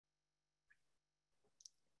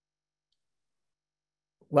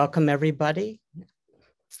Welcome, everybody.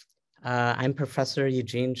 I'm Professor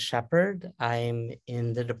Eugene Shepard. I'm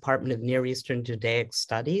in the Department of Near Eastern Judaic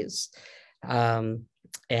Studies, and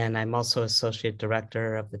I'm also Associate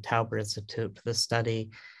Director of the Tauber Institute for the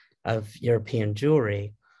Study of European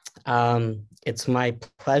Jewry. It's my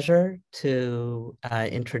pleasure to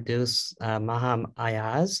introduce Maham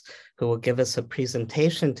Ayaz, who will give us a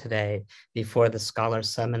presentation today before the Scholar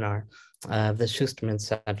Seminar of the Schusterman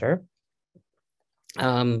Center.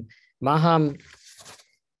 Maham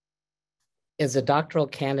is a doctoral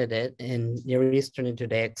candidate in Near Eastern and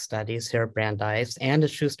Judaic Studies here at Brandeis and a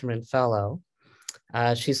Schusterman Fellow.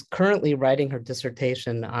 She's currently writing her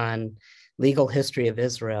dissertation on legal history of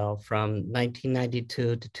Israel from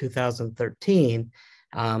 1992 to 2013.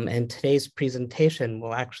 And today's presentation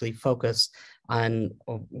will actually focus on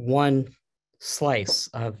one slice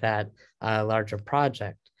of that larger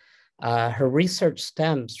project. Her research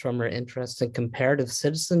stems from her interest in comparative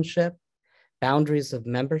citizenship, boundaries of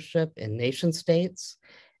membership in nation states,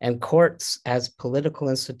 and courts as political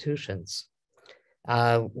institutions.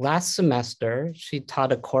 Last semester, she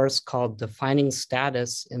taught a course called Defining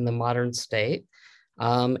Status in the Modern State.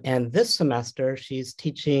 And this semester, she's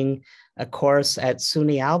teaching a course at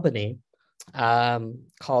SUNY Albany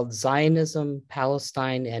called Zionism,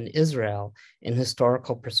 Palestine, and Israel in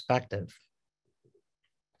Historical Perspective.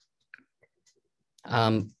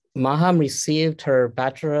 Maham received her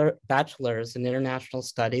bachelor's in international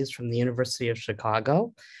studies from the University of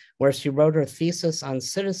Chicago, where she wrote her thesis on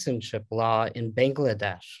citizenship law in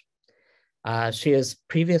Bangladesh. She has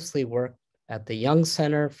previously worked at the Young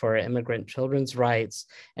Center for Immigrant Children's Rights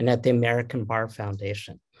and at the American Bar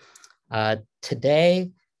Foundation.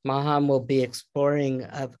 Today, Maham will be exploring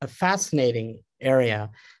a fascinating area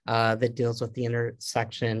that deals with the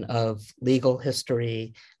intersection of legal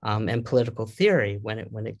history and political theory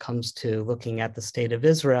when it comes to looking at the state of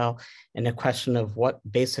Israel and a question of what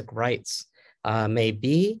basic rights may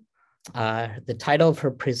be. The title of her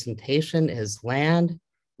presentation is Land,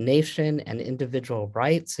 Nation, and Individual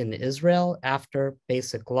Rights in Israel After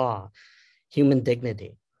Basic Law, Human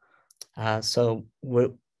Dignity.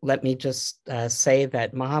 Let me just say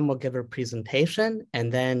that Maham will give her presentation,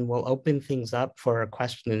 and then we'll open things up for a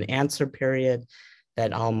question and answer period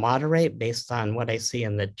that I'll moderate based on what I see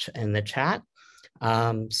in the chat.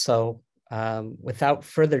 Without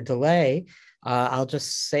further delay, I'll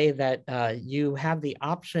just say that you have the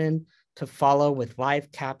option to follow with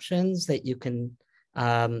live captions that you can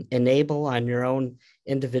enable on your own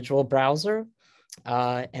individual browser.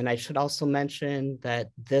 And I should also mention that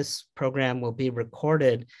this program will be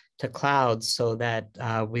recorded to cloud so that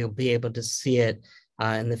we'll be able to see it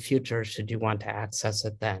in the future should you want to access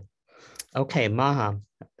it then. Okay, Maham,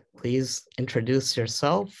 please introduce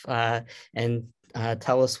yourself and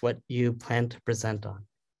tell us what you plan to present on.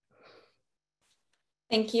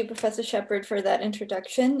 Thank you, Professor Shepard, for that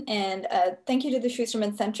introduction. And thank you to the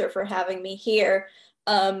Schusterman Center for having me here.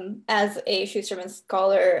 As a Schusterman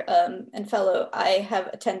Scholar and Fellow, I have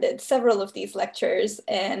attended several of these lectures,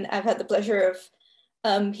 and I've had the pleasure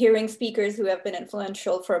of hearing speakers who have been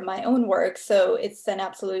influential for my own work. So it's an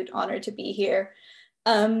absolute honor to be here.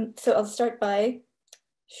 So I'll start by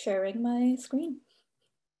sharing my screen.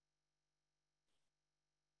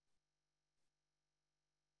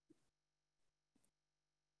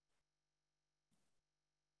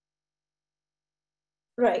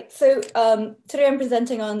 Right, so today I'm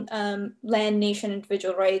presenting on land, nation,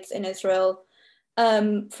 individual rights in Israel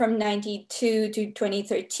from 92 to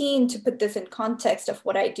 2013. To put this in context of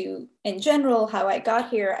what I do in general, how I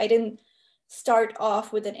got here, I didn't start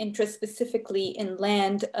off with an interest specifically in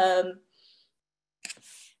land.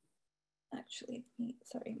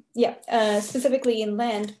 Specifically in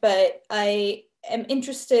land, but I am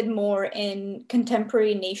interested more in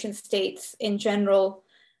contemporary nation states in general.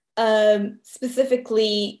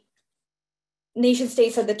 Specifically nation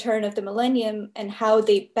states at the turn of the millennium and how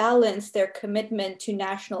they balance their commitment to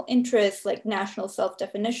national interests like national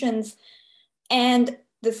self-definitions and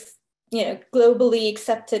this globally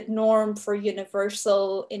accepted norm for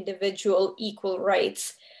universal individual equal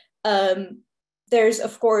rights. There's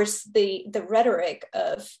of course the rhetoric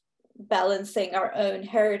of balancing our own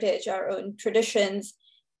heritage, our own traditions,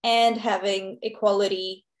 and having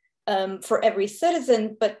equality for every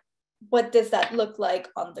citizen, but what does that look like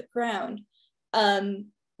on the ground?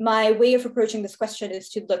 My way of approaching this question is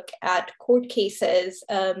to look at court cases,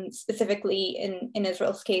 specifically in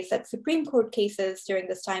Israel's case, at Supreme Court cases during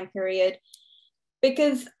this time period,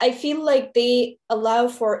 because I feel like they allow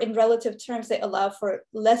for, in relative terms, they allow for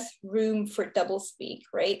less room for doublespeak,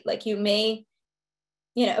 right? Like you may,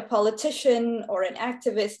 a politician or an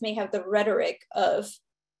activist may have the rhetoric of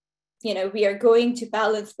we are going to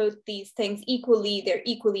balance both these things equally. They're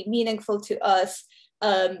equally meaningful to us.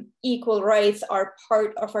 Equal rights are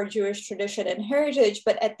part of our Jewish tradition and heritage,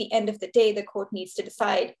 but at the end of the day, the court needs to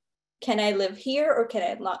decide, can I live here or can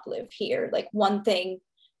I not live here? Like, one thing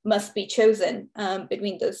must be chosen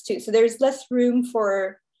between those two. So there's less room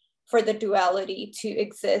for the duality to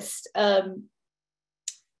exist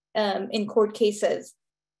in court cases.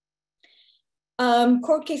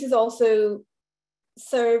 Court cases also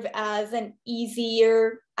serve as an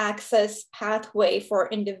easier access pathway for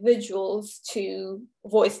individuals to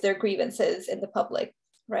voice their grievances in the public,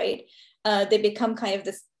 right? They become kind of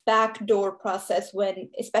this backdoor process when,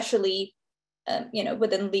 especially,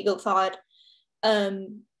 within legal thought,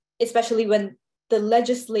 especially when the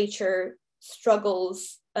legislature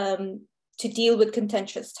struggles to deal with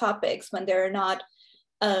contentious topics, when they're not,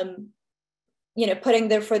 putting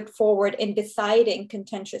their foot forward in deciding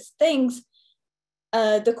contentious things.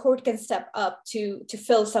 The court can step up to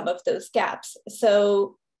fill some of those gaps.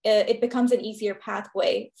 So it becomes an easier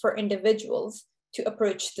pathway for individuals to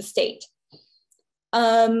approach the state.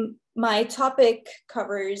 My topic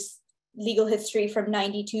covers legal history from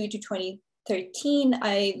 92 to 2013.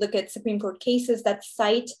 I look at Supreme Court cases that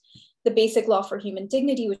cite the Basic Law for Human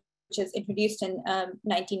Dignity, which was introduced in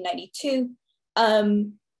 1992,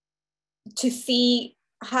 to see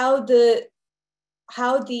how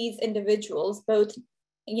these individuals, both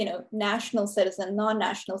national citizens,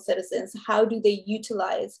 non-national citizens, how do they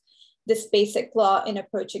utilize this basic law in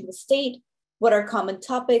approaching the state? What are common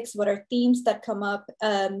topics? What are themes that come up?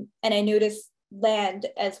 And I notice land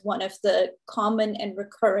as one of the common and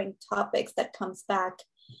recurring topics that comes back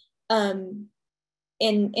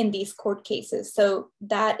in these court cases. So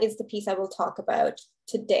that is the piece I will talk about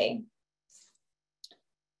today.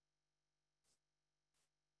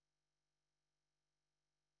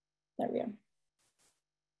 There we go.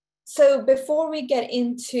 So before we get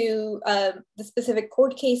into the specific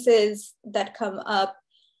court cases that come up,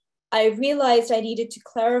 I realized I needed to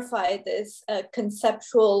clarify this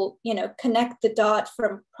conceptual, connect the dot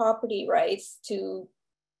from property rights to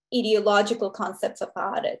ideological concepts of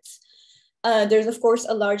audits. There's, of course,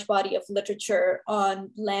 a large body of literature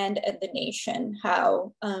on land and the nation,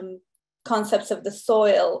 how concepts of the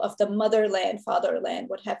soil, of the motherland, fatherland,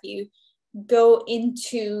 what have you, go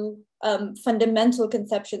into fundamental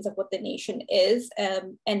conceptions of what the nation is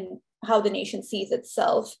and how the nation sees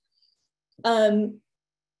itself.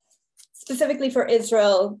 Specifically for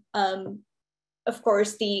Israel, of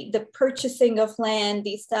course, the purchasing of land,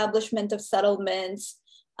 the establishment of settlements,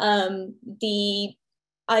 the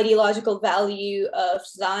ideological value of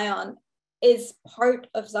Zion is part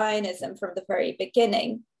of Zionism from the very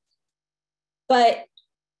beginning. But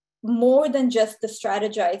more than just the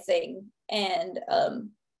strategizing and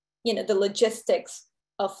the logistics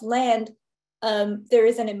of land, there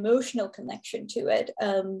is an emotional connection to it.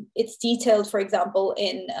 It's detailed, for example,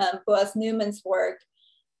 in Boaz Newman's work,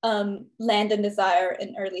 Land and Desire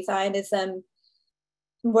in Early Zionism,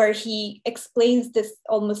 where he explains this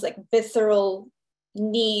almost like visceral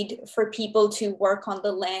need for people to work on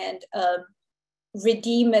the land,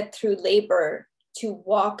 redeem it through labor, to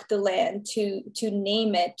walk the land, to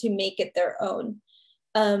name it, to make it their own.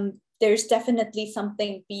 There's definitely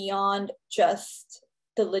something beyond just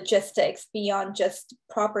the logistics, beyond just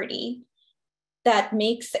property, that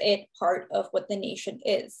makes it part of what the nation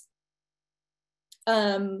is.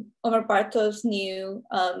 Omar Bartov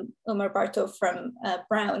from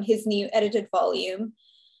Brown, his new edited volume,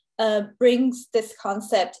 brings this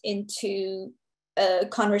concept into a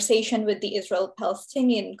conversation with the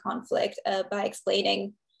Israel-Palestinian conflict by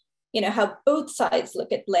explaining, how both sides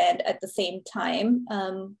look at land at the same time,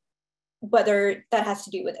 whether that has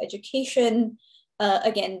to do with education,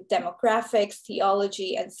 again, demographics,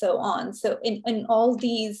 theology, and so on. So in all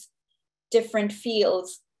these different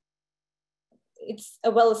fields, it's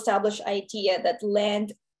a well-established idea that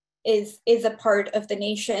land is a part of the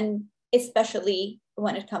nation, especially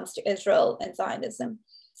when it comes to Israel and Zionism.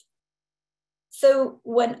 So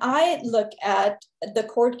when I look at the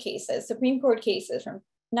court cases, Supreme Court cases from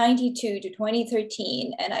 92 to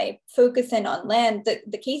 2013, and I focus in on land,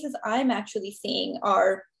 the cases I'm actually seeing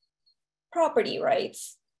are property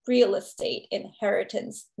rights, real estate,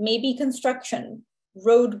 inheritance, maybe construction,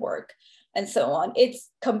 road work, and so on. It's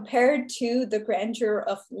compared to the grandeur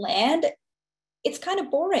of land, it's kind of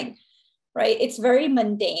boring, right? It's very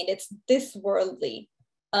mundane, it's this worldly.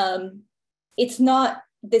 It's not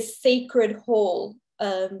this sacred whole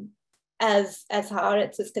as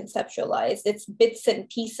Haaretz is conceptualized. It's bits and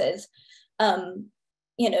pieces.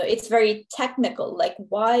 It's very technical, like,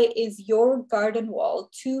 why is your garden wall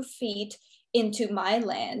 2 feet into my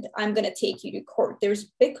land, I'm going to take you to court.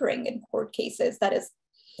 There's bickering in court cases. That is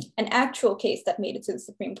an actual case that made it to the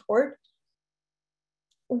Supreme Court.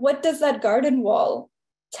 What does that garden wall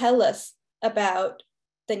tell us about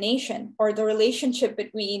the nation or the relationship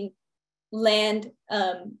between land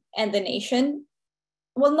and the nation?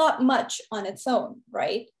 Well, not much on its own,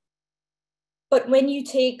 right? But when you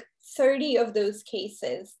take 30 of those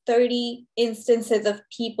cases, 30 instances of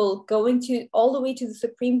people going to all the way to the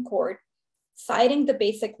Supreme Court, citing the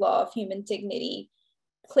basic law of human dignity,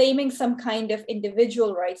 claiming some kind of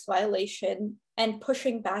individual rights violation, and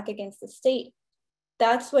pushing back against the state,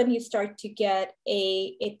 that's when you start to get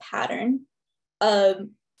a pattern.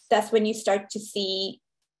 That's when you start to see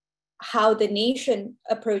how the nation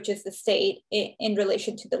approaches the state in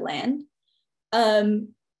relation to the land.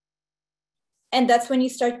 And that's when you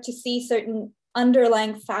start to see certain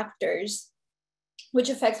underlying factors which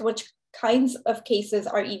affects which kinds of cases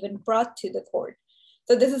are even brought to the court.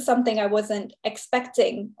 So this is something I wasn't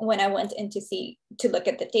expecting when I went in to look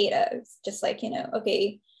at the data. It's just like,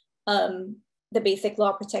 okay, the basic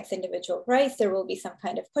law protects individual rights. There will be some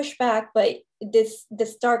kind of pushback, but this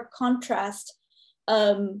stark contrast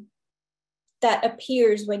that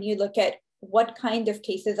appears when you look at what kind of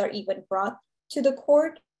cases are even brought to the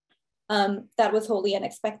court, that was wholly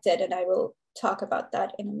unexpected, and I will talk about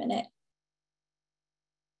that in a minute.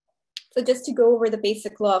 So just to go over the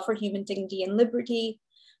basic law for human dignity and liberty,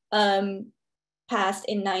 passed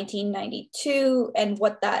in 1992, and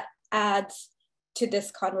what that adds to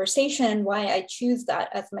this conversation and why I choose that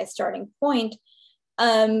as my starting point.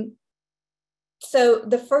 So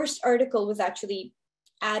the first article was actually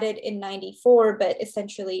added in 94, but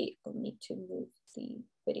essentially, I'll need to move the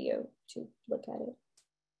video to look at it.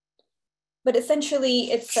 But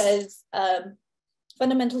essentially it says,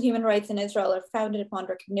 fundamental human rights in Israel are founded upon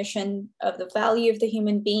recognition of the value of the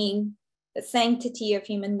human being, the sanctity of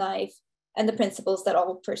human life, and the principles that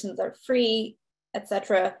all persons are free,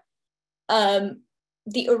 etc.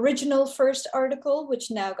 The original first article, which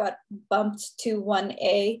now got bumped to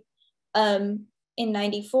 1A in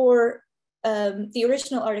 94, the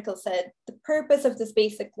original article said, the purpose of this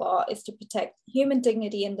basic law is to protect human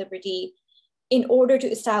dignity and liberty in order to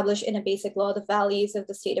establish in a basic law the values of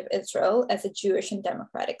the state of Israel as a Jewish and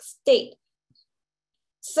democratic state.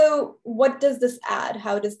 So what does this add?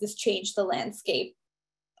 How does this change the landscape?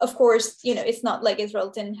 Of course, it's not like Israel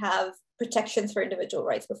didn't have protections for individual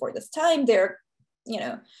rights before this time. They're,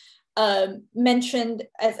 mentioned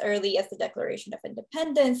as early as the Declaration of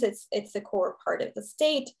Independence. It's a core part of the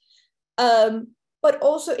state. But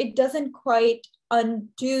also it doesn't quite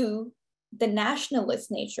undo the nationalist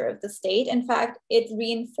nature of the state. In fact, it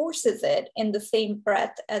reinforces it in the same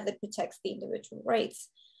breath as it protects the individual rights.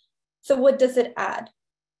 So what does it add?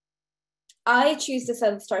 I choose this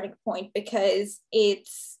as a starting point because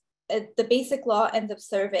it's the basic law ends up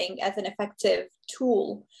serving as an effective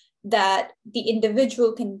tool that the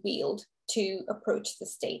individual can wield to approach the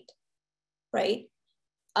state, right?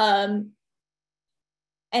 And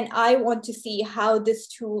I want to see how this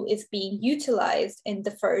tool is being utilized in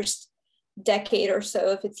the first decade or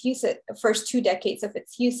so of its usage, first 2 decades of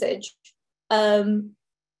its usage. Being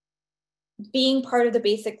part of the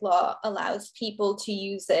basic law allows people to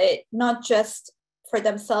use it not just for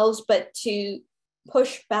themselves, but to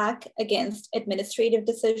push back against administrative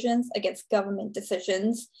decisions, against government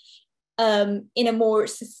decisions, in a more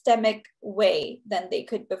systemic way than they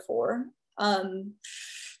could before.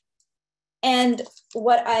 And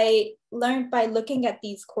what I learned by looking at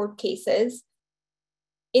these court cases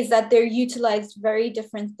is that they're utilized very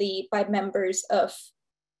differently by members of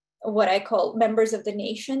what I call members of the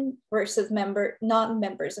nation versus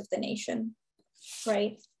non-members of the nation,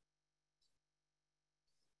 right?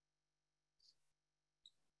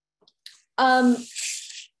 By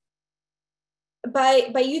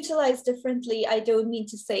utilized differently, I don't mean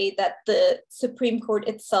to say that the Supreme Court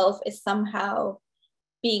itself is somehow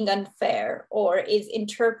being unfair or is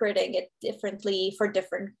interpreting it differently for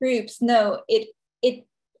different groups. No, it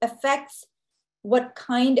affects what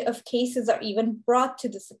kind of cases are even brought to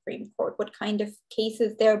the Supreme Court, what kind of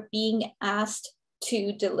cases they're being asked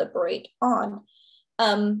to deliberate on.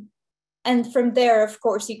 And from there, of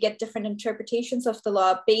course, you get different interpretations of the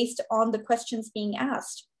law based on the questions being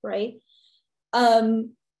asked, right?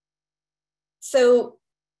 So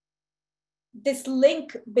this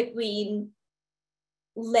link between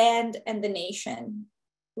land and the nation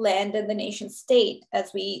state,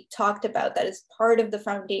 as we talked about, that is part of the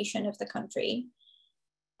foundation of the country.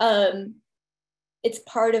 It's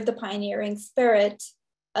part of the pioneering spirit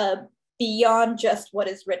beyond just what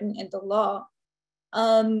is written in the law.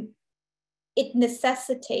 It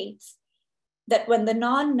necessitates that when the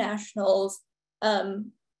non-nationals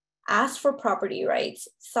asked for property rights,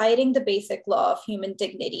 citing the basic law of human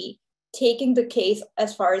dignity, taking the case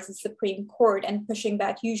as far as the Supreme Court and pushing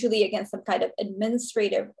back usually against some kind of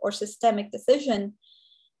administrative or systemic decision,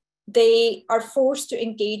 they are forced to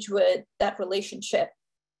engage with that relationship.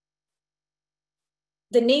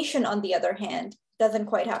 The nation, on the other hand, doesn't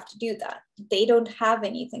quite have to do that. They don't have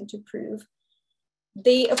anything to prove.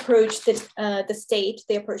 They approach the state,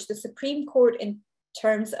 they approach the Supreme Court in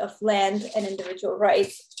terms of land and individual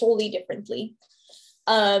rights wholly differently.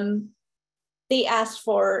 They ask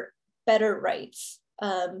for better rights.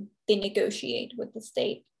 They negotiate with the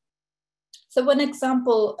state. So one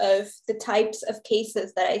example of the types of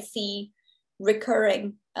cases that I see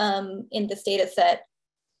recurring in this data set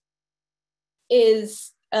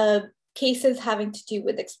is cases having to do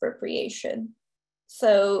with expropriation.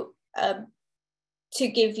 So to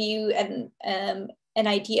give you an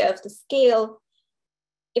idea of the scale,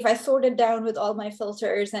 if I sort it down with all my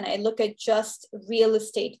filters and I look at just real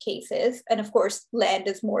estate cases, and of course, land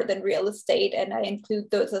is more than real estate, and I include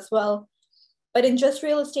those as well. But in just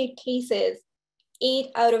real estate cases,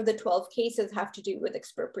 8 out of the 12 cases have to do with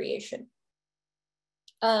expropriation.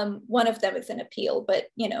 One of them is an appeal, but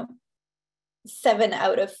 7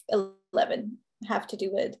 out of 11 have to do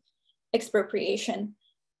with expropriation.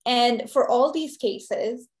 And for all these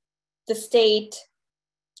cases, the state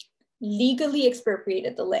legally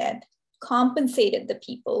expropriated the land, compensated the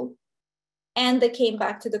people, and they came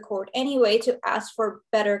back to the court anyway to ask for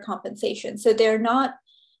better compensation. So they're not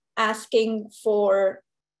asking for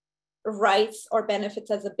rights or benefits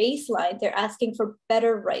as a baseline, they're asking for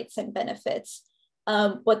better rights and benefits.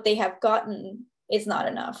 What they have gotten is not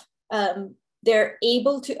enough. They're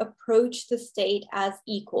able to approach the state as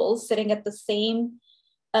equals, sitting at the same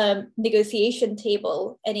negotiation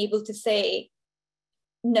table and able to say,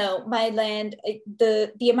 no, my land,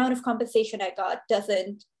 the amount of compensation I got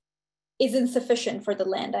isn't sufficient for the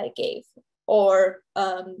land I gave, or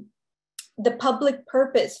the public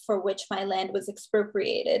purpose for which my land was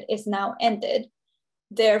expropriated is now ended.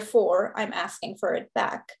 Therefore, I'm asking for it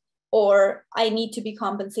back, or I need to be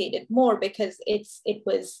compensated more because it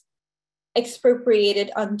was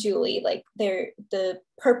expropriated unduly, like the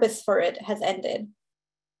purpose for it has ended.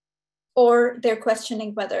 Or they're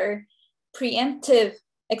questioning whether preemptive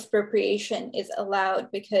expropriation is allowed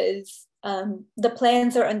because the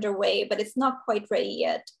plans are underway, but it's not quite ready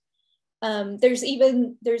yet. There's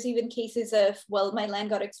even cases of, well, my land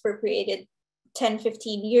got expropriated 10,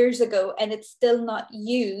 15 years ago and it's still not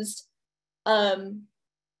used.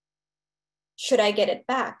 Should I get it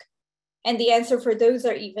back? And the answer for those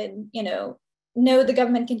are even, no, the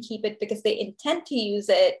government can keep it because they intend to use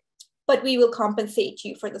it, but we will compensate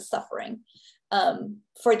you for the suffering,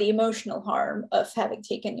 for the emotional harm of having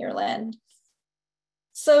taken your land.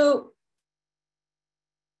 So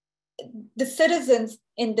the citizens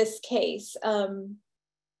in this case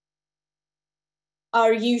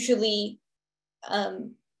are usually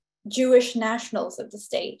Jewish nationals of the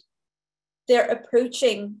state. They're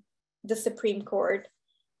approaching the Supreme Court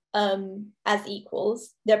as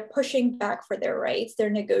equals. They're pushing back for their rights. They're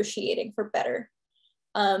negotiating for better.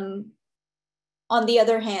 On the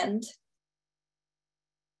other hand,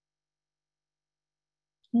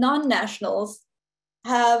 non-nationals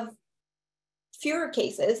have fewer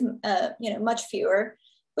cases, much fewer,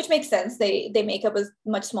 which makes sense. They make up a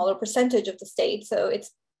much smaller percentage of the state, so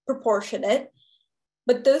it's proportionate.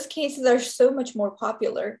 But those cases are so much more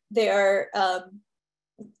popular. They are,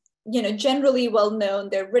 generally well known.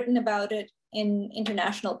 They're written about it in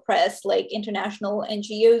international press, like international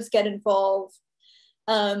NGOs get involved.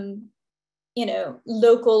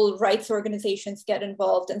 Local rights organizations get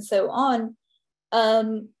involved, and so on,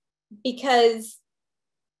 because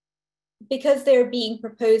they're being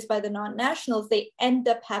proposed by the non-nationals, they end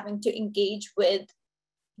up having to engage with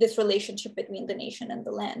this relationship between the nation and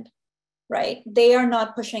the land, right? They are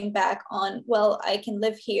not pushing back on, well, I can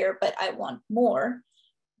live here, but I want more.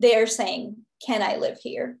 They are saying, can I live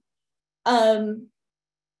here?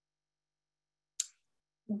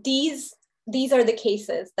 These are the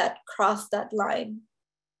cases that cross that line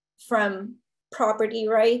from property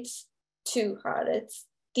rights to Haaretz.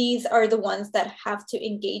 These are the ones that have to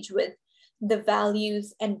engage with the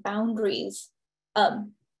values and boundaries,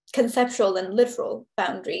 conceptual and literal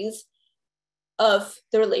boundaries of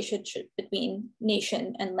the relationship between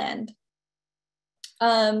nation and land.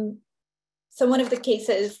 So one of the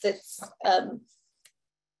cases that's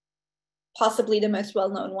possibly the most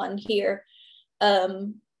well-known one here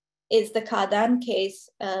is the Qadan case,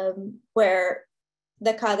 where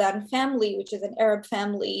the Qadan family, which is an Arab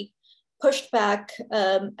family, pushed back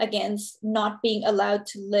against not being allowed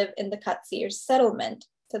to live in the Katsir settlement.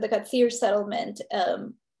 So the Katsir settlement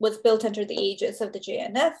was built under the aegis of the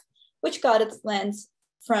JNF, which got its lands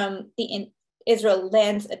from the Israel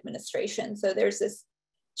Lands Administration. So there's this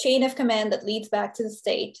chain of command that leads back to the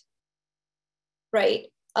state, right?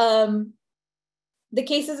 The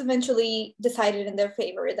cases eventually decided in their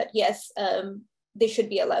favor that yes, they should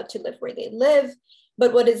be allowed to live where they live.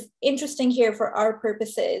 But what is interesting here for our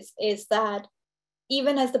purposes is that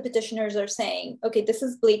even as the petitioners are saying, okay, this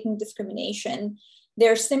is blatant discrimination,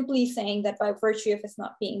 they're simply saying that by virtue of us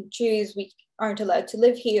not being Jews, we aren't allowed to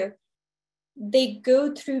live here. They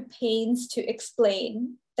go through pains to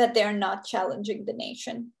explain that they're not challenging the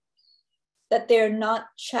nation, that they're not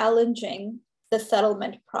challenging the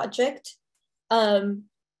settlement project,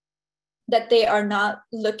 that they are not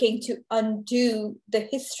looking to undo the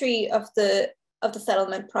history of the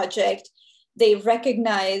settlement project. They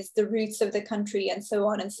recognize the roots of the country and so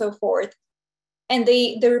on and so forth. And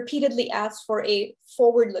they repeatedly ask for a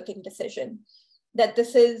forward-looking decision, that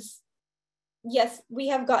this is, yes, we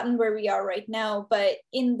have gotten where we are right now, but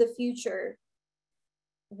in the future,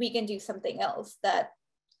 we can do something else that,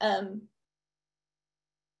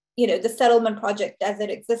 the settlement project as it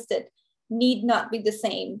existed need not be the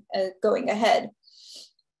same going ahead.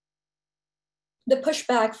 The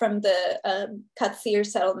pushback from the Katsir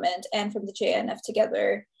settlement and from the JNF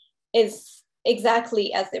together is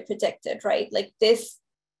exactly as they predicted, right? Like this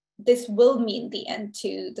will mean the end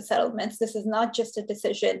to the settlements. This is not just a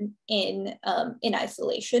decision in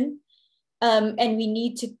isolation, and we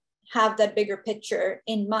need to have that bigger picture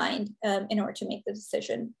in mind in order to make the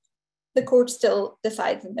decision. The court still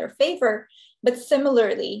decides in their favor, but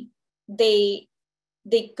similarly, they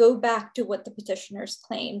go back to what the petitioners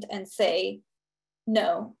claimed and say,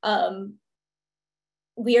 no,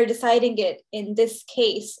 we are deciding it in this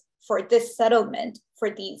case for this settlement for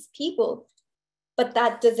these people, but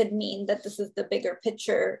that doesn't mean that this is the bigger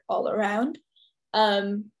picture all around.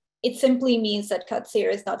 It simply means that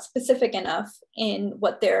Katsir is not specific enough in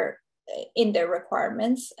what their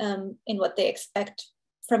requirements, in what they expect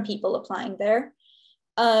from people applying there.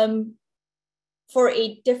 For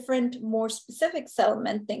a different, more specific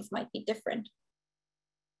settlement, things might be different.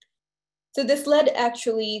 So this led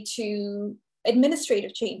actually to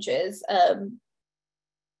administrative changes,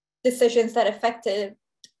 decisions that affected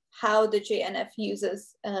how the JNF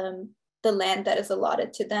uses the land that is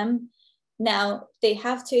allotted to them. Now they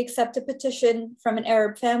have to accept a petition from an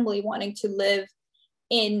Arab family wanting to live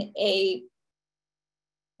in a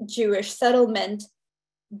Jewish settlement,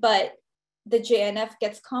 but the JNF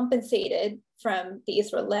gets compensated from the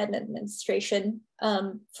Israel Land Administration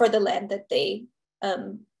for the land that they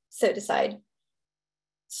set aside.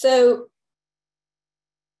 So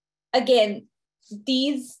again,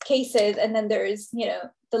 these cases, and then there is,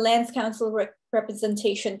 the Lands Council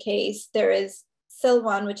representation case, there is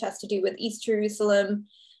Silwan, which has to do with East Jerusalem,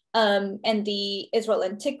 and the Israel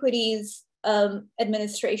Antiquities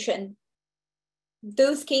Administration.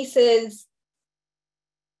 Those cases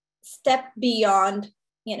step beyond,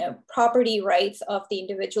 property rights of the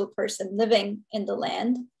individual person living in the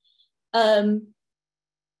land,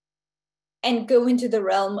 and go into the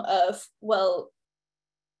realm of, well,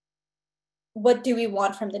 what do we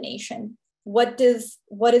want from the nation? What is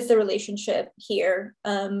the relationship here?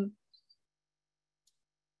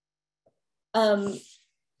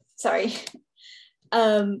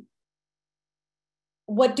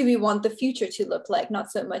 What do we want the future to look like?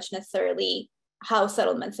 Not so much necessarily how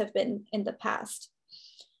settlements have been in the past.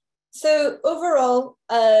 So overall,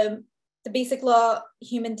 the basic law,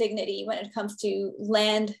 human dignity, when it comes to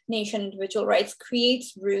land, nation, individual rights,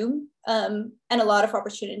 creates room and a lot of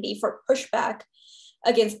opportunity for pushback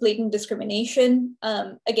against blatant discrimination,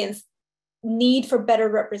 against need for better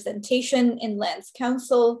representation in Lands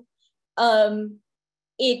Council.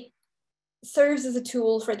 It serves as a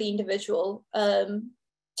tool for the individual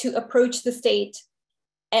to approach the state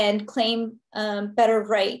and claim better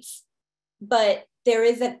rights, but there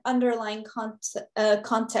is an underlying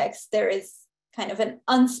context. There is kind of an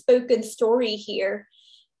unspoken story here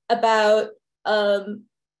about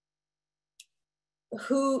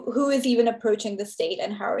who is even approaching the state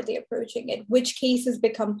and how are they approaching it, which cases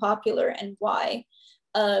become popular and why.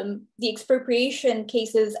 The expropriation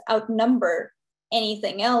cases outnumber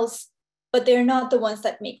anything else, but they're not the ones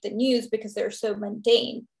that make the news because they're so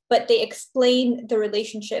mundane, but they explain the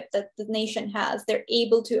relationship that the nation has. They're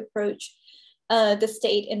able to approach the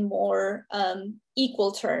state in more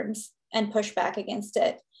equal terms and push back against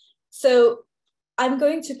it. So I'm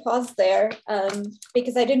going to pause there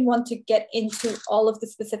because I didn't want to get into all of the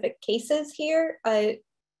specific cases here.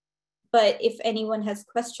 but if anyone has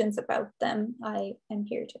questions about them, I am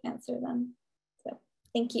here to answer them. So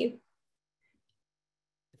thank you.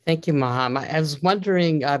 Thank you, Maham. I was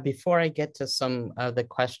wondering, before I get to some of the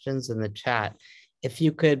questions in the chat, if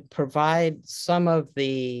you could provide some of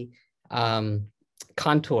the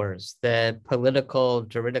contours, the political,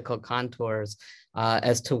 juridical contours,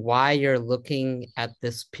 as to why you're looking at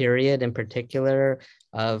this period in particular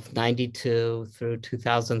of 92 through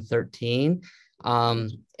 2013.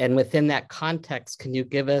 And within that context, can you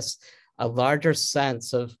give us a larger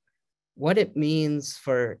sense of what it means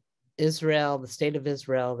for Israel, the state of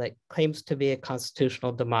Israel, that claims to be a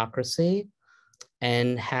constitutional democracy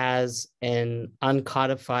and has an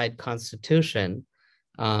uncodified constitution?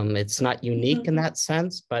 It's not unique in that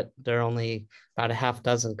sense, but there are only about a half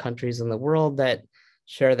dozen countries in the world that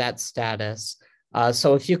share that status.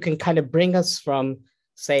 So if you can kind of bring us from,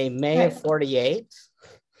 say, May of 48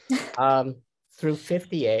 through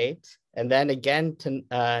 58, and then again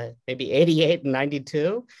to maybe 88 and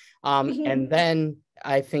 92. And then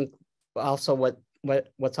I think also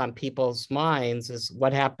what's on people's minds is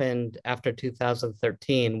what happened after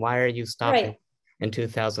 2013. Why are you stopping in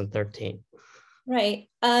 2013? Right.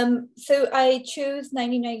 So I chose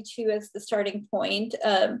 1992 as the starting point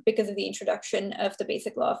because of the introduction of the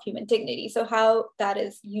Basic Law of Human Dignity. So how that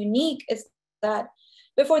is unique is that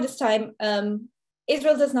before this time,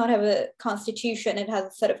 Israel does not have a constitution. It has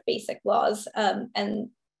a set of basic laws. And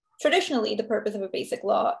traditionally, the purpose of a basic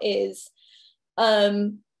law is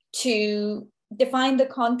to define the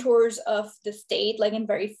contours of the state, like in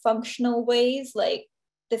very functional ways, like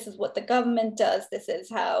this is what the government does, this is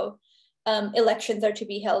how elections are to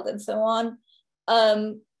be held, and so on.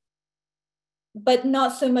 But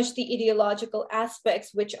not so much the ideological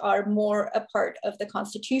aspects, which are more a part of the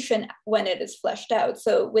constitution when it is fleshed out.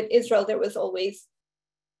 So with Israel, there was always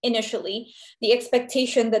initially the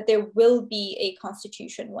expectation that there will be a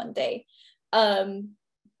constitution one day.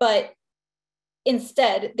 But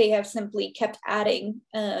instead, they have simply kept adding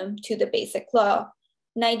to the basic law.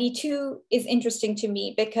 92 is interesting to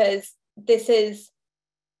me because this is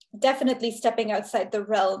definitely stepping outside the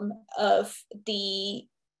realm of the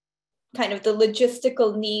kind of the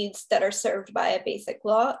logistical needs that are served by a basic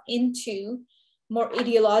law into more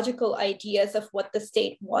ideological ideas of what the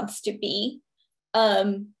state wants to be,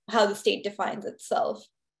 how the state defines itself,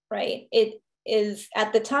 right? It is,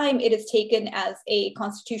 at the time, it is taken as a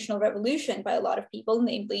constitutional revolution by a lot of people,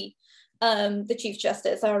 namely the Chief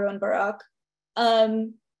Justice, Aaron Barak.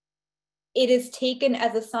 It is taken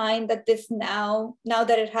as a sign that this now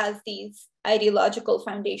that it has these ideological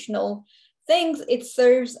foundational things, it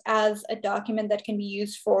serves as a document that can be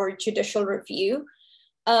used for judicial review.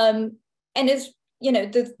 And is,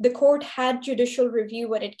 the court had judicial review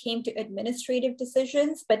when it came to administrative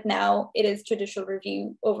decisions, but now it is judicial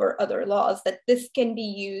review over other laws, that this can be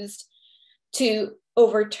used to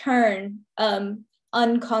overturn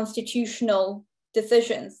unconstitutional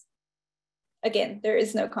decisions. Again, there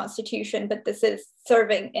is no constitution, but this is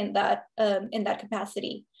serving in that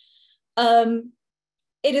capacity.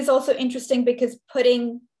 It is also interesting because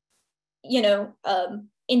putting,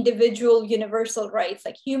 individual universal rights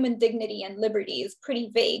like human dignity and liberty is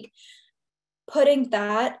pretty vague. Putting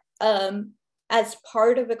that as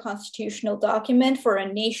part of a constitutional document for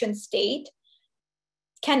a nation state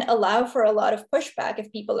can allow for a lot of pushback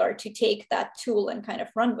if people are to take that tool and kind of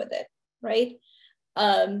run with it, right?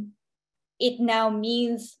 It now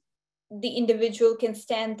means the individual can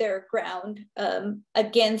stand their ground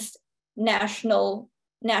against national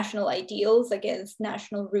ideals, against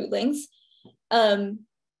national rulings,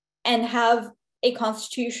 and have a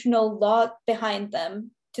constitutional law behind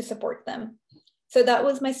them to support them. So that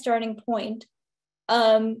was my starting point.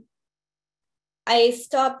 I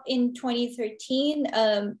stopped in 2013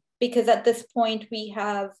 because at this point we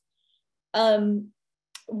have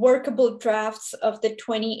workable drafts of the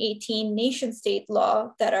 2018 nation state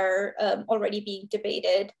law that are already being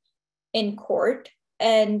debated in court.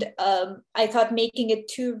 And I thought making it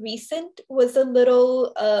too recent was a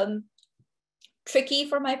little tricky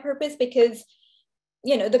for my purpose because,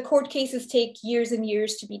 the court cases take years and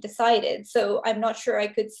years to be decided. So I'm not sure I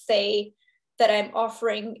could say that I'm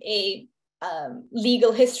offering a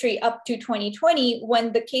legal history up to 2020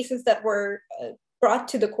 when the cases that were brought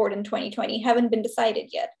to the court in 2020 haven't been decided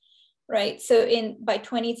yet, right? So by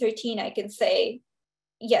 2013, I can say,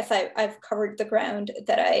 yes, I've covered the ground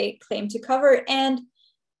that I claim to cover. And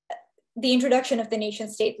the introduction of the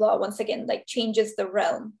nation state law, once again, changes the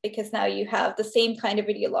realm because now you have the same kind of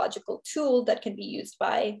ideological tool that can be used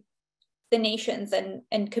by the nations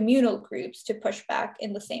and communal groups to push back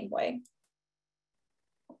in the same way.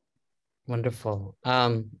 Wonderful.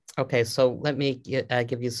 Okay, so let me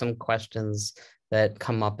give you some questions that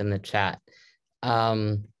come up in the chat.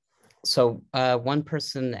 One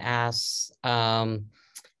person asks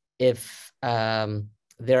if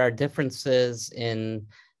there are differences in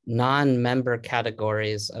non-member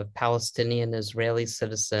categories of Palestinian Israeli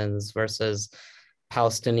citizens versus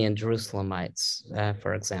Palestinian Jerusalemites,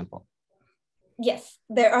 for example. Yes,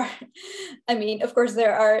 there are. I mean, of course,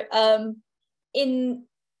 there are.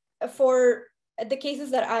 For the cases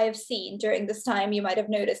that I have seen during this time, you might have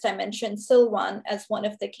noticed I mentioned Silwan as one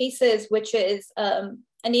of the cases, which is a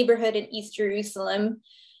neighborhood in East Jerusalem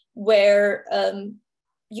where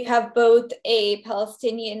you have both a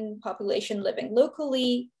Palestinian population living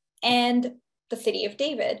locally and the city of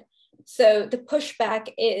David. So the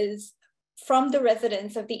pushback is from the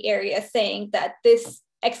residents of the area saying that this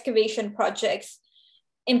excavation project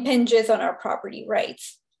impinges on our property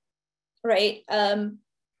rights, right?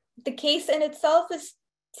 The case in itself is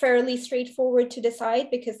fairly straightforward to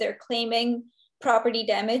decide because they're claiming property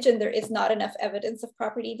damage and there is not enough evidence of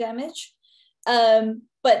property damage.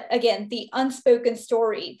 But again, the unspoken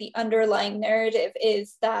story, the underlying narrative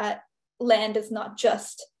is that land is not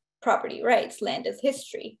just property rights, land is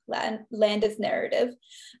history, land is narrative.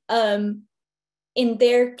 In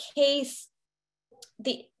their case,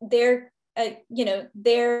 their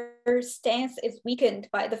stance is weakened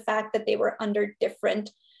by the fact that they were under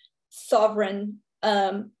different sovereign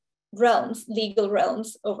realms, legal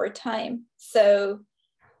realms over time. So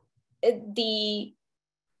the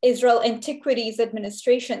Israel Antiquities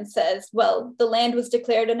Administration says, well, the land was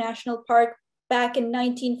declared a national park back in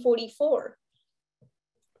 1944.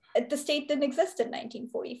 The state didn't exist in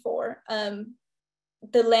 1944.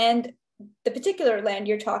 The particular land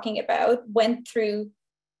you're talking about went through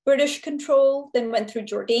British control, then went through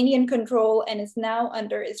Jordanian control, and is now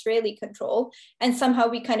under Israeli control. And somehow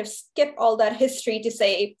we kind of skip all that history to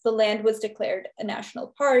say the land was declared a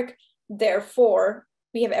national park, therefore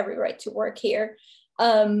we have every right to work here.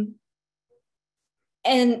 And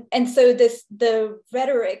so the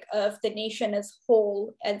rhetoric of the nation as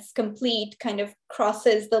whole, as complete, kind of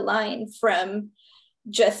crosses the line from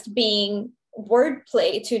just being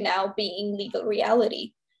wordplay to now being legal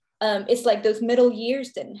reality. It's like those middle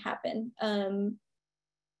years didn't happen. And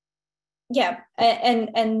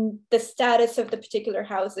the status of the particular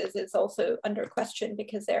houses is also under question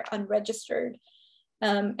because they're unregistered,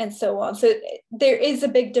 and so on. So there is a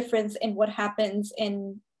big difference in what happens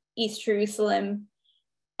in East Jerusalem.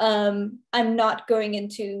 I'm not going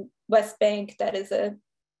into West Bank, that is a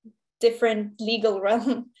different legal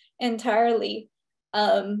realm entirely.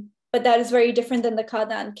 But that is very different than the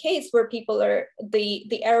Qadan case, where people are,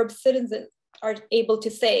 the Arab citizens are able to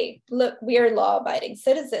say, look, we are law-abiding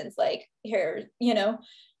citizens, like here, we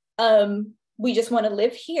just want to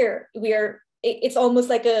live here. It's almost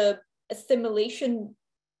like a assimilation,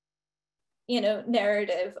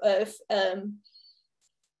 narrative of,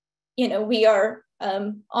 we are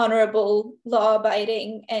honorable,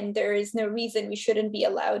 law-abiding, and there is no reason we shouldn't be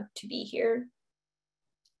allowed to be here.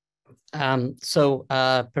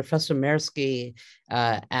 Professor Mirsky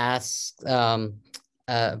asked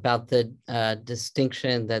about the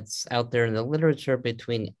distinction that's out there in the literature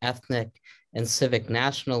between ethnic and civic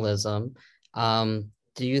nationalism. Do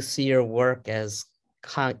you see your work as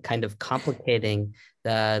kind of complicating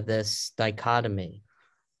this dichotomy?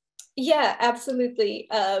 Yeah, absolutely.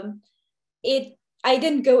 I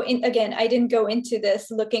didn't go into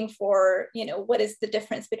this looking for, what is the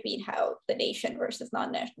difference between how the nation versus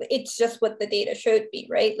non-national. It's just what the data showed me,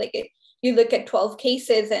 right? Like you look at 12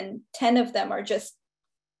 cases and 10 of them are just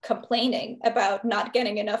complaining about not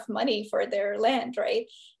getting enough money for their land, right?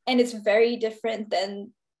 And it's very different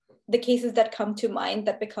than the cases that come to mind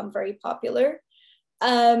that become very popular.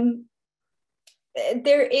 There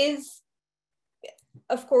is,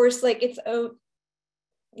 of course, like its own,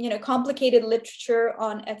 complicated literature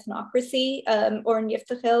on ethnocracy. Or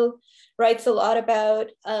Yiftachel writes a lot about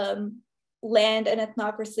land and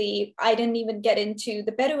ethnocracy. I didn't even get into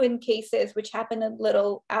the Bedouin cases, which happened a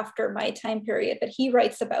little after my time period, but he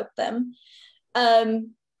writes about them.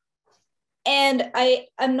 And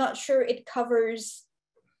I'm not sure it covers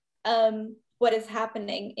what is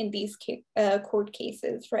happening in these court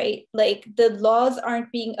cases, right? Like the laws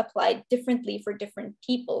aren't being applied differently for different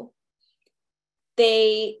people.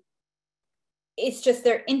 It's just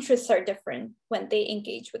their interests are different when they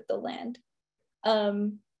engage with the land.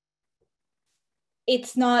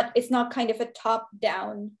 It's not kind of a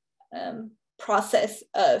top-down process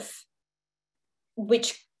of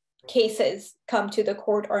which cases come to the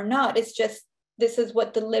court or not. It's just, this is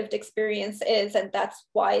what the lived experience is, and that's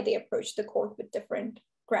why they approach the court with different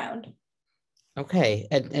ground. Okay,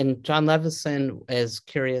 and John Levison is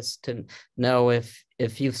curious to know if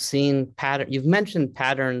you've seen pattern. You've mentioned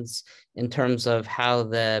patterns in terms of how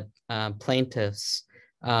the plaintiffs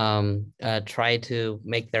try to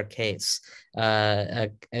make their case,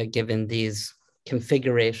 given these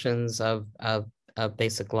configurations of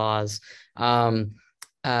basic laws. Um,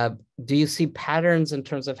 uh, do you see patterns in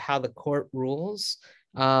terms of how the court rules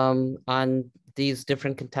on these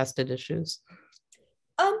different contested issues?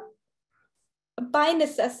 Um, by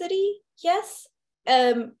necessity, yes.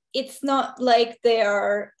 It's not like they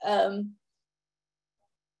are,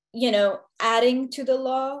 adding to the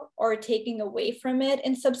law or taking away from it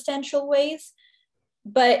in substantial ways,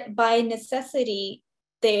 but by necessity,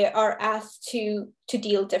 they are asked to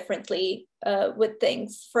deal differently with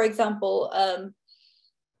things. For example,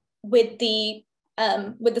 with the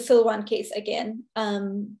Silwan case again,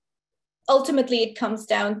 ultimately it comes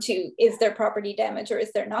down to, is there property damage or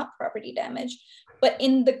is there not property damage? But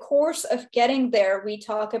in the course of getting there, we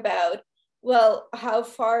talk about, well, how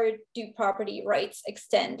far do property rights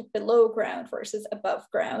extend below ground versus above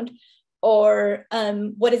ground? Or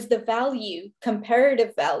what is the value,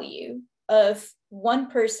 comparative value of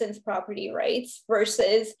one person's property rights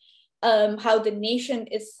versus how the nation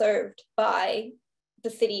is served by the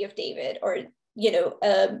city of David, or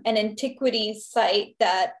an antiquities site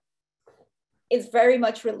that is very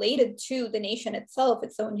much related to the nation itself,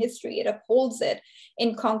 its own history. It upholds it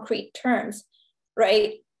in concrete terms,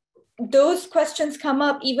 right? Those questions come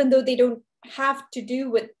up even though they don't have to do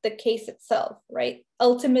with the case itself, right?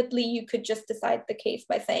 Ultimately, you could just decide the case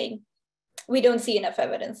by saying, we don't see enough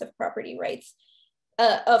evidence of property rights,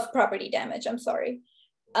 of property damage, I'm sorry.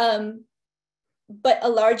 But a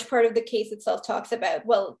large part of the case itself talks about,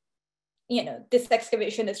 well, this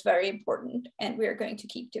excavation is very important and we're going to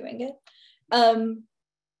keep doing it.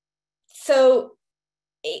 So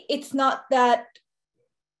it's not that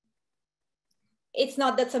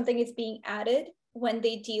something is being added when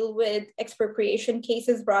they deal with expropriation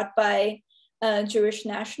cases brought by Jewish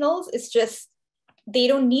nationals. It's just they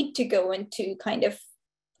don't need to go into kind of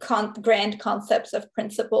grand concepts of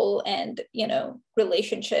principle and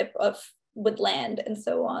relationship with land and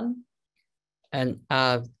so on. And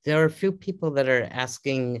there are a few people that are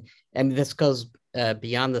asking, and this goes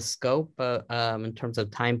beyond the scope in terms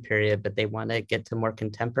of time period, but they want to get to more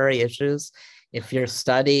contemporary issues. If your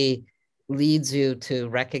study leads you to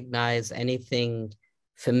recognize anything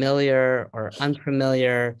familiar or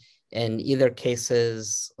unfamiliar in either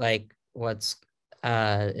cases, like what's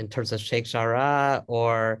in terms of Sheikh Jarrah,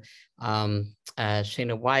 or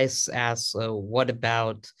Shana Weiss asks, what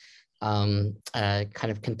about kind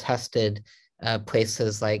of contested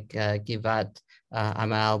places like Givat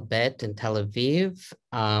Amal Bet in Tel Aviv,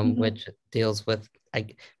 which deals with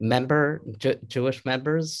Jewish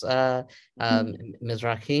members,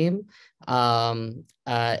 Mizrahim.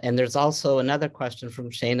 And there's also another question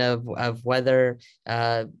from Shana of whether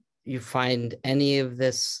you find any of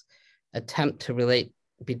this attempt to relate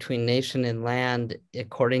between nation and land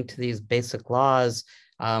according to these basic laws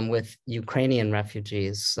with Ukrainian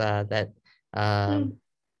refugees that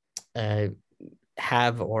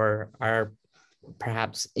have or are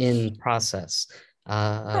perhaps in process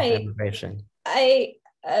of immigration.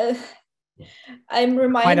 I'm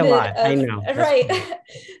reminded quite a lot. of, I know. right.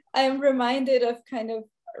 I'm reminded of kind of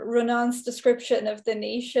Renan's description of the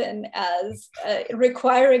nation as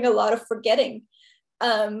requiring a lot of forgetting.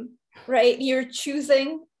 Right, you're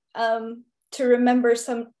choosing to remember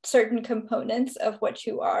some certain components of what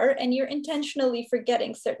you are, and you're intentionally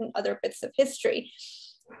forgetting certain other bits of history.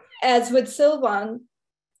 As with Silvan,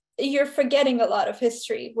 you're forgetting a lot of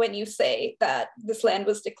history when you say that this land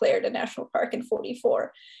was declared a national park in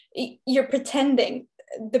 44. You're pretending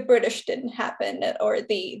the British didn't happen, or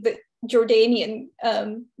the Jordanian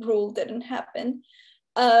rule didn't happen.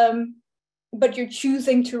 But you're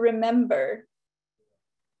choosing to remember,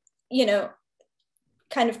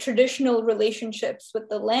 kind of traditional relationships with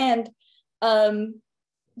the land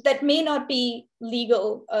that may not be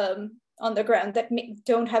legal on the ground, that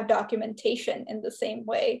don't have documentation in the same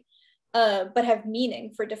way, but have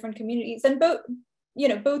meaning for different communities. And both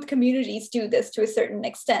communities do this to a certain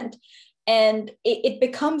extent. And it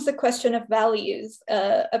becomes a question of values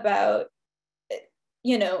about,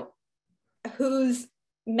 whose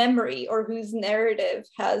memory or whose narrative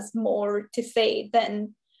has more to say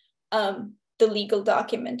than the legal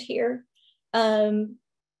document here. I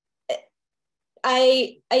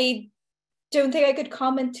don't think I could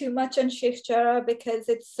comment too much on Sheikh Jarrah because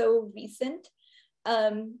it's so recent.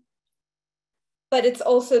 But it's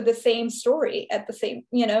also the same story at the same,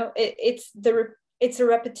 it's a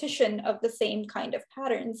repetition of the same kind of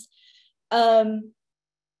patterns. when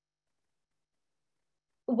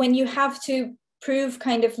you have to prove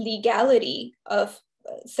kind of legality of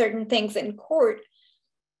certain things in court,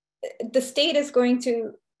 the state is going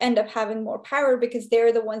to end up having more power because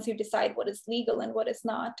they're the ones who decide what is legal and what is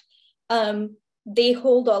not. They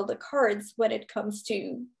hold all the cards when it comes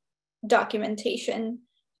to documentation,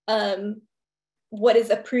 what is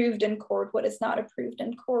approved in court, what is not approved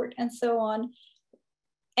in court, and so on.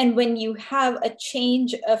 And when you have a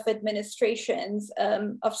change of administrations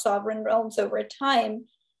of sovereign realms over time,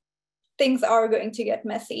 things are going to get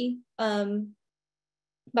messy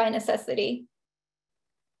by necessity.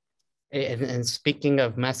 And speaking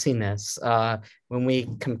of messiness, when we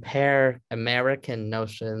compare American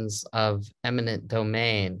notions of eminent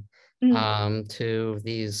domain to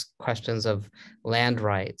these questions of land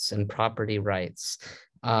rights and property rights,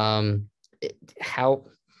 how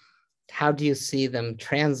do you see them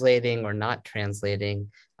translating or not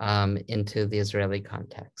translating into the Israeli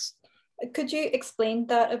context? Could you explain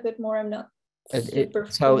that a bit more? I'm not super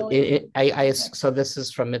so familiar. So this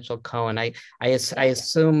is from Mitchell Cohen. I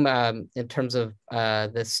assume in terms of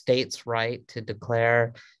the state's right to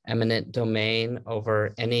declare eminent domain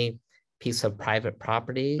over any piece of private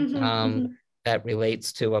property that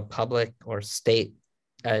relates to a public or state,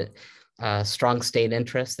 strong state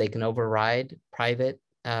interest, they can override private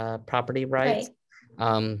property rights.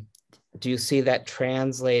 Right. Do you see that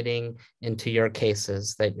translating into your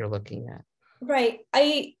cases that you're looking at? Right.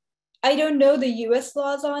 I don't know the US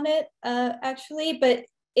laws on it, actually, but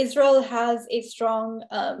Israel has a strong,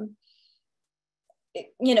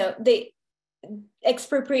 the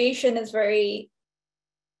expropriation is very,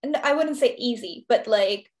 I wouldn't say easy, but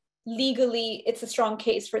like legally, it's a strong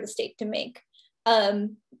case for the state to make. They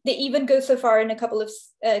even go so far in a couple of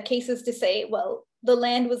cases to say, well, the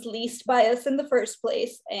land was leased by us in the first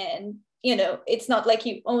place, and it's not like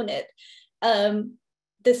you own it.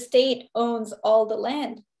 The state owns all the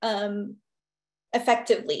land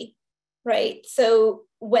effectively, right? So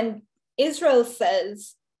when Israel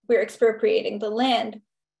says we're expropriating the land,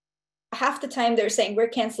 half the time they're saying we're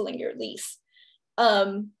canceling your lease,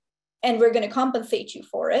 and we're going to compensate you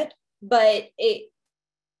for it. But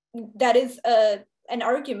that is an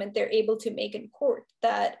argument they're able to make in court,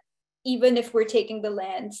 that even if we're taking the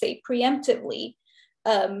land, say preemptively,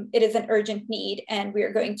 it is an urgent need, and we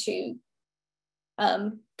are going to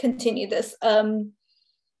continue this.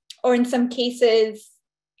 Or in some cases,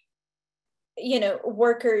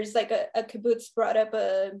 workers like a kibbutz brought up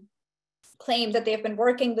a claim that they've been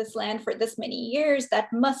working this land for this many years.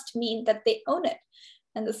 That must mean that they own it.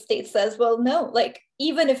 And the state says, well, no, like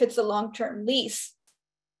even if it's a long-term lease,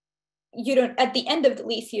 at the end of the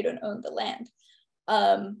lease, you don't own the land.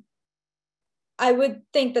 I would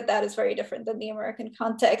think that is very different than the American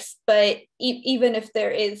context, but even if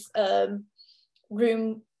there is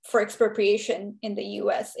room for expropriation in the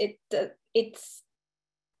US, it's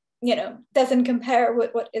doesn't compare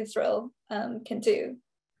with what Israel can do.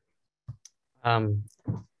 And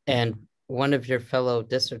one of your fellow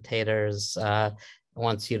dissertators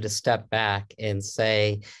wants you to step back and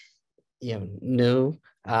say, no,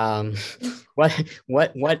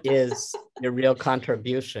 what is your real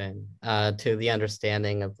contribution to the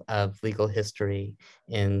understanding of legal history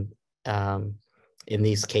in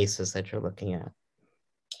these cases that you're looking at?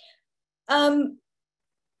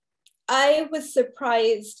 I was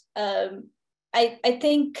surprised. I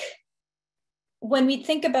think when we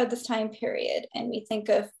think about this time period and we think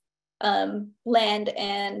of land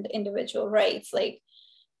and individual rights, like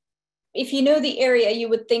if you know the area, you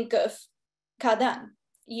would think of Kadan,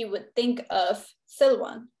 you would think of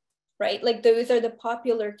Silwan, right? Like those are the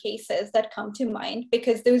popular cases that come to mind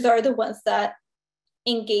because those are the ones that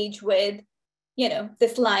engage with,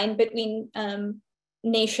 this line between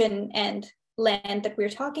nation and land that we're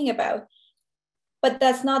talking about. But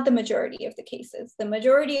that's not the majority of the cases. The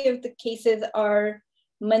majority of the cases are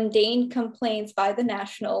mundane complaints by the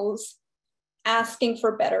nationals asking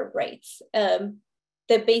for better rights. The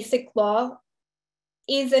basic law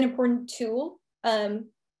is an important tool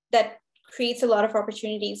that creates a lot of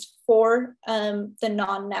opportunities for the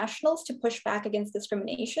non-nationals to push back against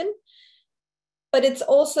discrimination. But it's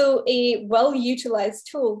also a well-utilized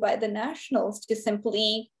tool by the nationals to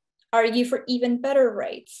simply argue for even better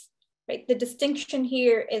rights, right? The distinction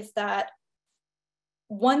here is that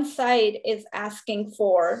one side is asking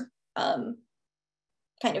for can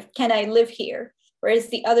I live here? Whereas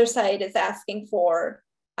the other side is asking for,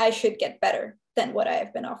 I should get better than what I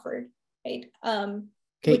have been offered, right?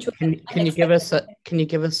 Can you give us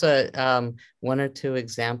a one or two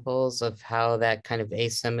examples of how that kind of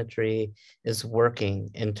asymmetry is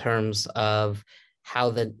working in terms of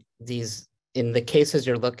how the these, in the cases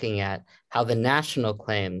you're looking at, how the national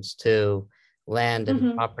claims to land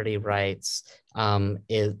and property rights,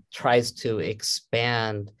 it tries to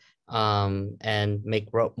expand and make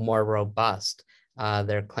more robust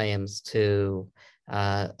their claims to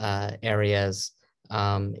areas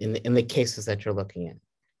in the cases that you're looking at.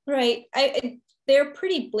 Right. They're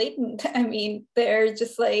pretty blatant. I mean, they're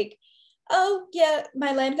just like, oh yeah,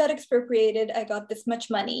 my land got expropriated. I got this much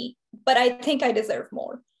money, but I think I deserve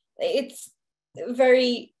more. It's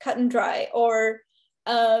very cut and dry. Or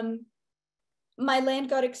my land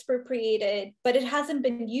got expropriated, but it hasn't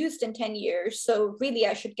been used in 10 years. So really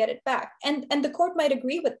I should get it back. And the court might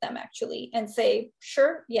agree with them actually and say,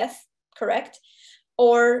 sure, yes, correct.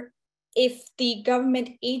 Or if the government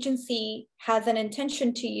agency has an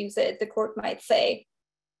intention to use it, the court might say,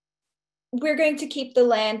 we're going to keep the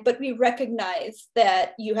land, but we recognize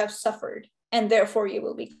that you have suffered and therefore you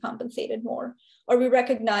will be compensated more. Or we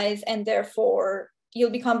recognize and therefore you'll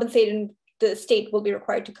be compensated and the state will be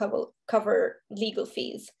required to cover legal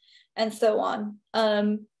fees and so on.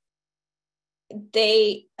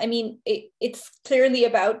 It's clearly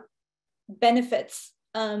about benefits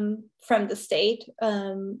from the state.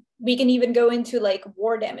 We can even go into like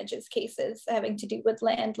war damages cases having to do with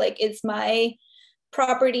land. Like, is my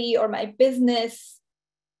property or my business,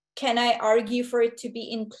 can I argue for it to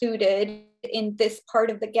be included in this part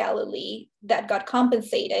of the Galilee that got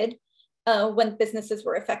compensated when businesses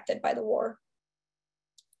were affected by the war?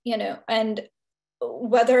 You know, and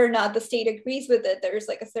whether or not the state agrees with it, there's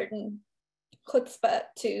like a certain chutzpah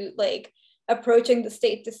to like approaching the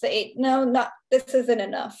state to say, no, this isn't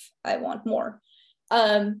enough, I want more.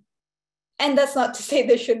 And that's not to say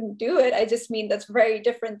they shouldn't do it. I just mean that's very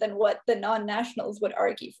different than what the non-nationals would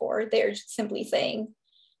argue for. They're just simply saying,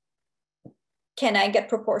 can I get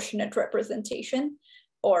proportionate representation?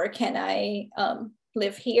 Or can I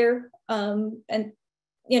live here? And,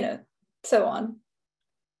 you know, so on.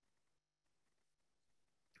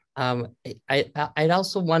 I'd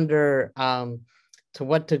also wonder to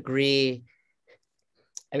what degree,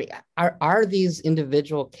 I mean, are these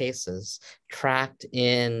individual cases tracked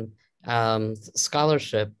in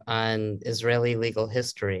scholarship on Israeli legal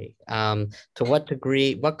history? To what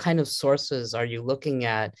degree, what kind of sources are you looking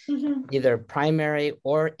at, either primary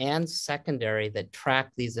and secondary, that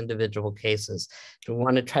track these individual cases? Do we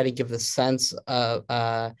want to try to give the sense of,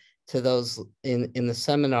 to those in the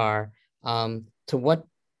seminar, to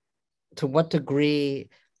what degree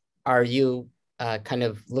are you kind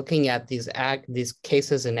of looking at these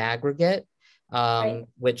cases in aggregate, right,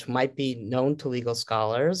 which might be known to legal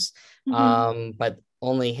scholars, but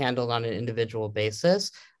only handled on an individual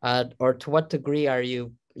basis? Or to what degree are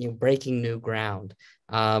you breaking new ground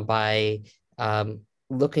by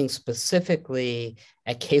looking specifically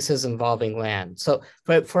at cases involving land? So,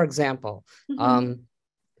 for example,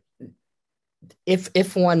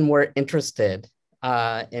 if one were interested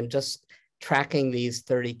in just tracking these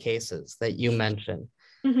 30 cases that you mentioned,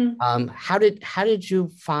 how did you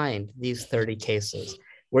find these 30 cases?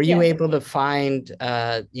 Were you able to find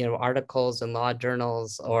articles in law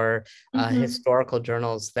journals or historical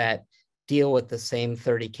journals that deal with the same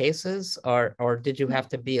 30 cases, or did you have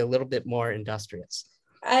to be a little bit more industrious?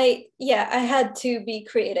 I had to be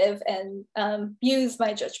creative and use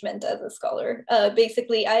my judgment as a scholar.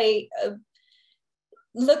 Basically, I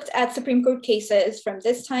looked at Supreme Court cases from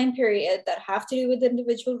this time period that have to do with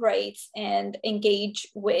individual rights and engage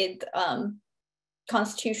with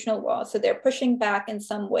constitutional law. So they're pushing back in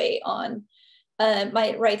some way on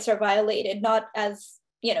my rights are violated, not as,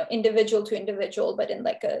 individual to individual, but in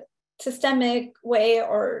like a systemic way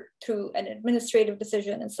or through an administrative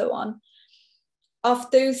decision and so on.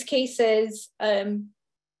 Of those cases, I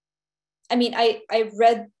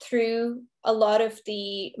read through a lot of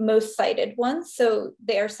the most cited ones. So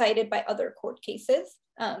they are cited by other court cases.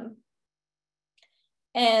 Some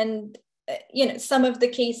of the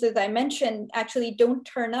cases I mentioned actually don't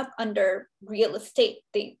turn up under real estate.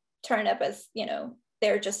 They turn up as,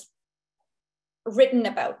 they're just written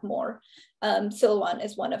about more. Silwan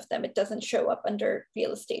is one of them. It doesn't show up under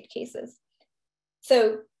real estate cases.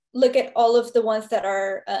 So look at all of the ones that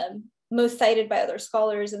are most cited by other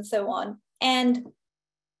scholars and so on. And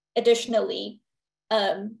additionally,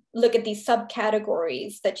 look at these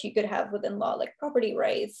subcategories that you could have within law, like property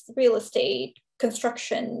rights, real estate,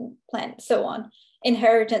 construction, plant, so on,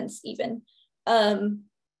 inheritance even,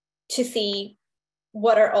 to see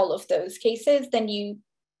what are all of those cases. Then you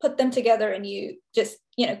put them together and you just,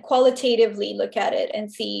 qualitatively look at it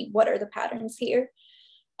and see what are the patterns here.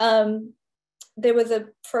 There was a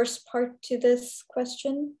first part to this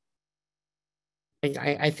question.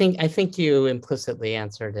 I think you implicitly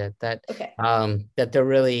answered it, that Okay. that there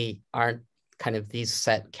really aren't kind of these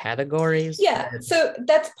set categories. Yeah. So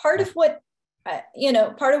that's part of what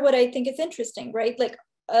part of what I think is interesting, right? Like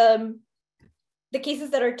the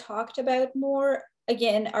cases that are talked about more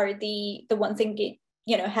again are the ones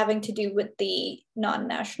having to do with the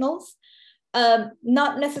non-nationals,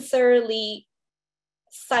 not necessarily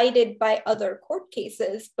cited by other court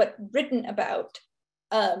cases, but written about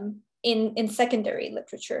in secondary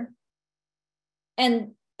literature.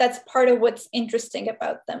 And that's part of what's interesting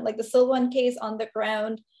about them. Like the Silwan case on the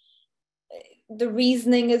ground, the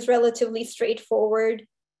reasoning is relatively straightforward,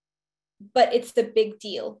 but it's the big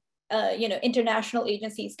deal. International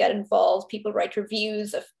agencies get involved, people write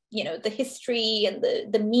reviews of, the history and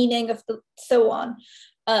the meaning of the so on.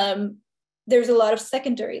 There's a lot of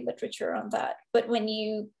secondary literature on that. But when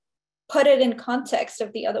you put it in context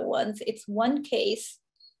of the other ones, it's one case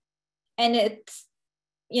and it's,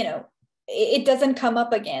 it doesn't come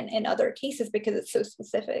up again in other cases because it's so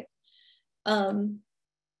specific. And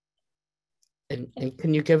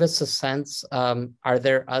can you give us a sense, are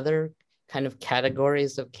there other kind of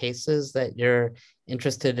categories of cases that you're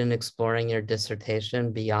interested in exploring your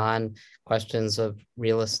dissertation beyond questions of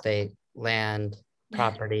real estate, land,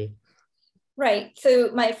 property? Right.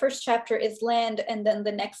 So my first chapter is land, and then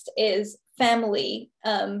the next is family,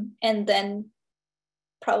 and then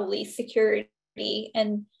probably security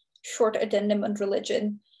and short addendum on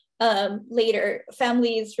religion. Later,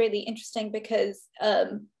 family is really interesting because,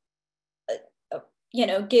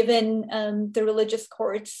 given the religious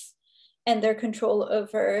courts and their control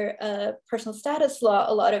over personal status law,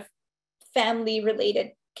 a lot of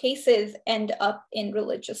family-related cases end up in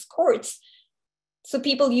religious courts. So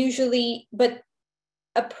people usually,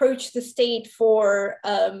 approach the state for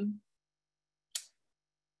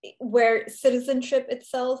where citizenship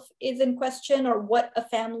itself is in question, or what a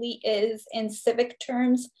family is in civic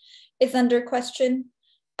terms is under question.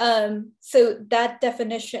 So that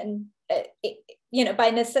definition,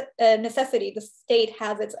 by necessity, the state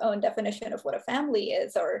has its own definition of what a family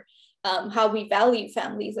is, or how we value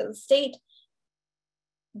families as a state.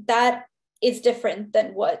 That is different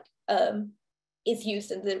than what is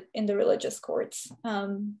used in the religious courts.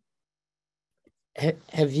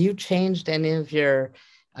 Have you changed any of your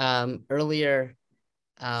earlier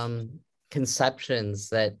conceptions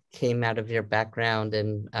that came out of your background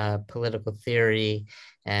in political theory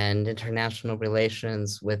and international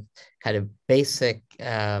relations with kind of basic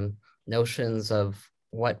notions of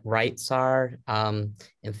what rights are in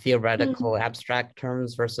theoretical abstract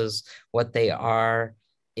terms versus what they are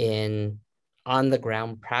in on the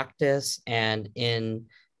ground practice and in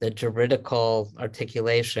the juridical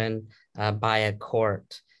articulation by a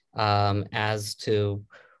court as to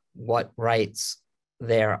what rights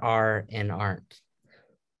there are and aren't?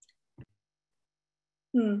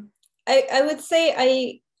 I would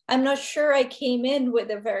say I'm not sure I came in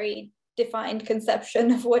with a very defined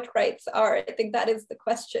conception of what rights are. I think that is the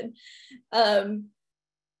question.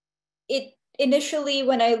 Initially,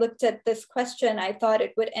 when I looked at this question, I thought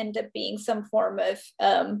it would end up being some form of,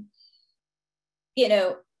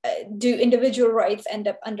 do individual rights end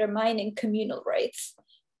up undermining communal rights?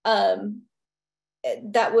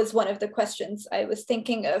 That was one of the questions I was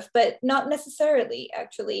thinking of, but not necessarily,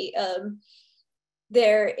 actually.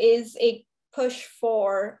 There is a push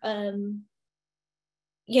for,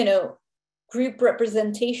 group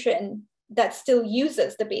representation that still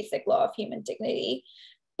uses the basic law of human dignity,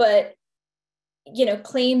 but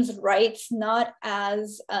claims rights not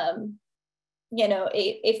as a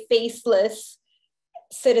faceless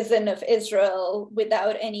citizen of Israel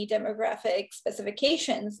without any demographic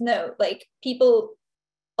specifications. No, like people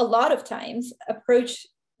a lot of times approach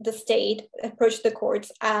the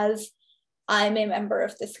courts as, I'm a member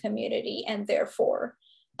of this community and therefore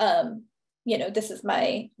this is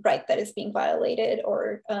my right that is being violated,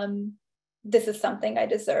 or this is something I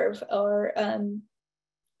deserve, or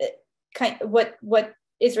what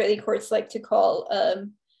Israeli courts like to call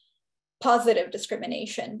positive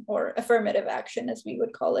discrimination, or affirmative action, as we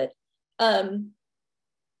would call it.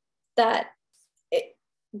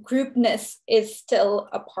 Groupness is still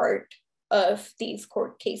a part of these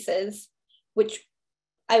court cases, which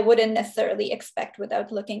I wouldn't necessarily expect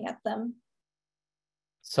without looking at them.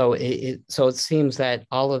 So it seems that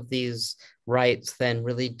all of these rights then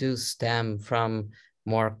really do stem from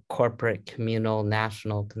more corporate, communal,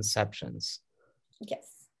 national conceptions.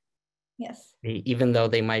 Yes. Even though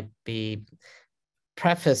they might be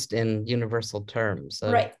prefaced in universal terms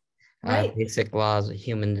of right. Basic laws of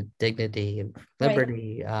human dignity and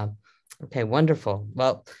liberty. Right. Okay, wonderful.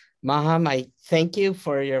 Well, Maham, I thank you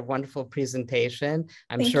for your wonderful presentation.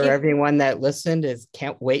 I'm Thank sure you. everyone that listened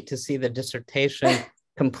can't wait to see the dissertation Me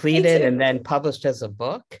completed too. and then published as a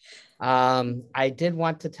book. I did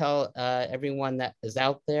want to tell everyone that is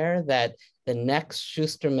out there that the next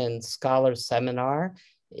Schusterman Scholar Seminar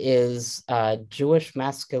is Jewish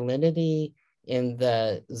Masculinity in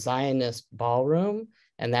the Zionist Ballroom,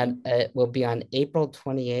 and that will be on April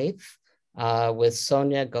 28th with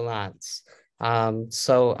Sonia Galantz.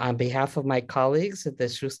 So on behalf of my colleagues at the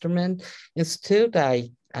Schusterman Institute,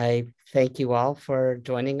 I thank you all for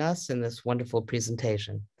joining us in this wonderful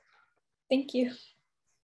presentation. Thank you.